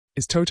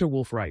Is Toto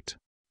Wolff right?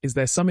 Is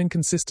there some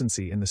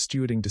inconsistency in the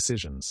stewarding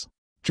decisions?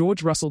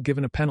 George Russell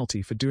given a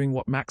penalty for doing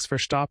what Max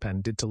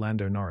Verstappen did to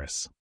Lando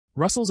Norris.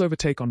 Russell's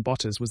overtake on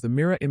Bottas was the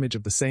mirror image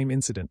of the same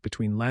incident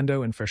between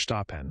Lando and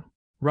Verstappen.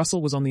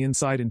 Russell was on the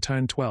inside in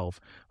turn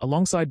 12,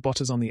 alongside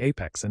Bottas on the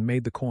apex and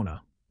made the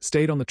corner,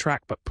 stayed on the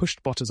track but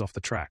pushed Bottas off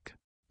the track.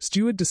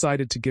 Steward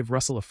decided to give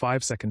Russell a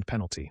 5-second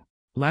penalty.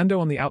 Lando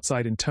on the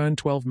outside in turn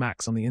 12,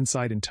 Max on the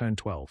inside in turn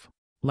 12.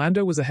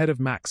 Lando was ahead of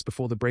Max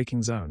before the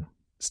braking zone,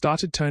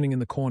 started turning in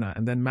the corner,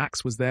 and then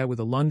Max was there with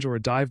a lunge or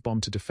a dive bomb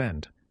to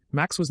defend.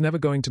 Max was never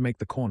going to make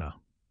the corner.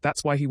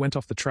 That's why he went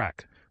off the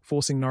track,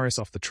 forcing Norris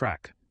off the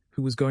track,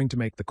 who was going to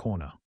make the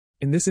corner.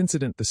 In this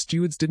incident, the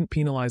stewards didn't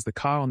penalize the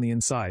car on the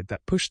inside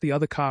that pushed the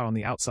other car on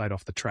the outside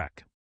off the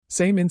track.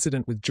 Same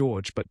incident with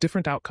George, but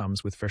different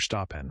outcomes with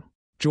Verstappen.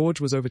 George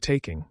was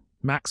overtaking,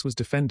 Max was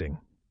defending.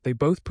 They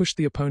both pushed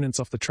the opponents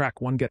off the track.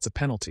 One gets a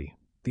penalty,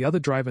 the other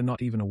driver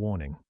not even a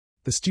warning.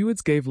 The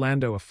stewards gave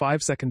Lando a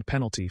 5-second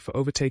penalty for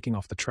overtaking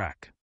off the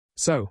track.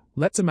 So,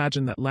 let's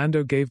imagine that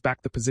Lando gave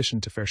back the position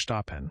to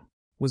Verstappen.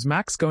 Was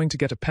Max going to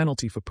get a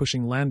penalty for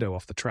pushing Lando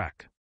off the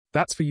track?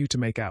 That's for you to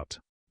make out.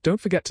 Don't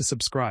forget to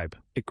subscribe,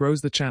 it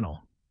grows the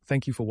channel.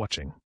 Thank you for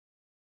watching.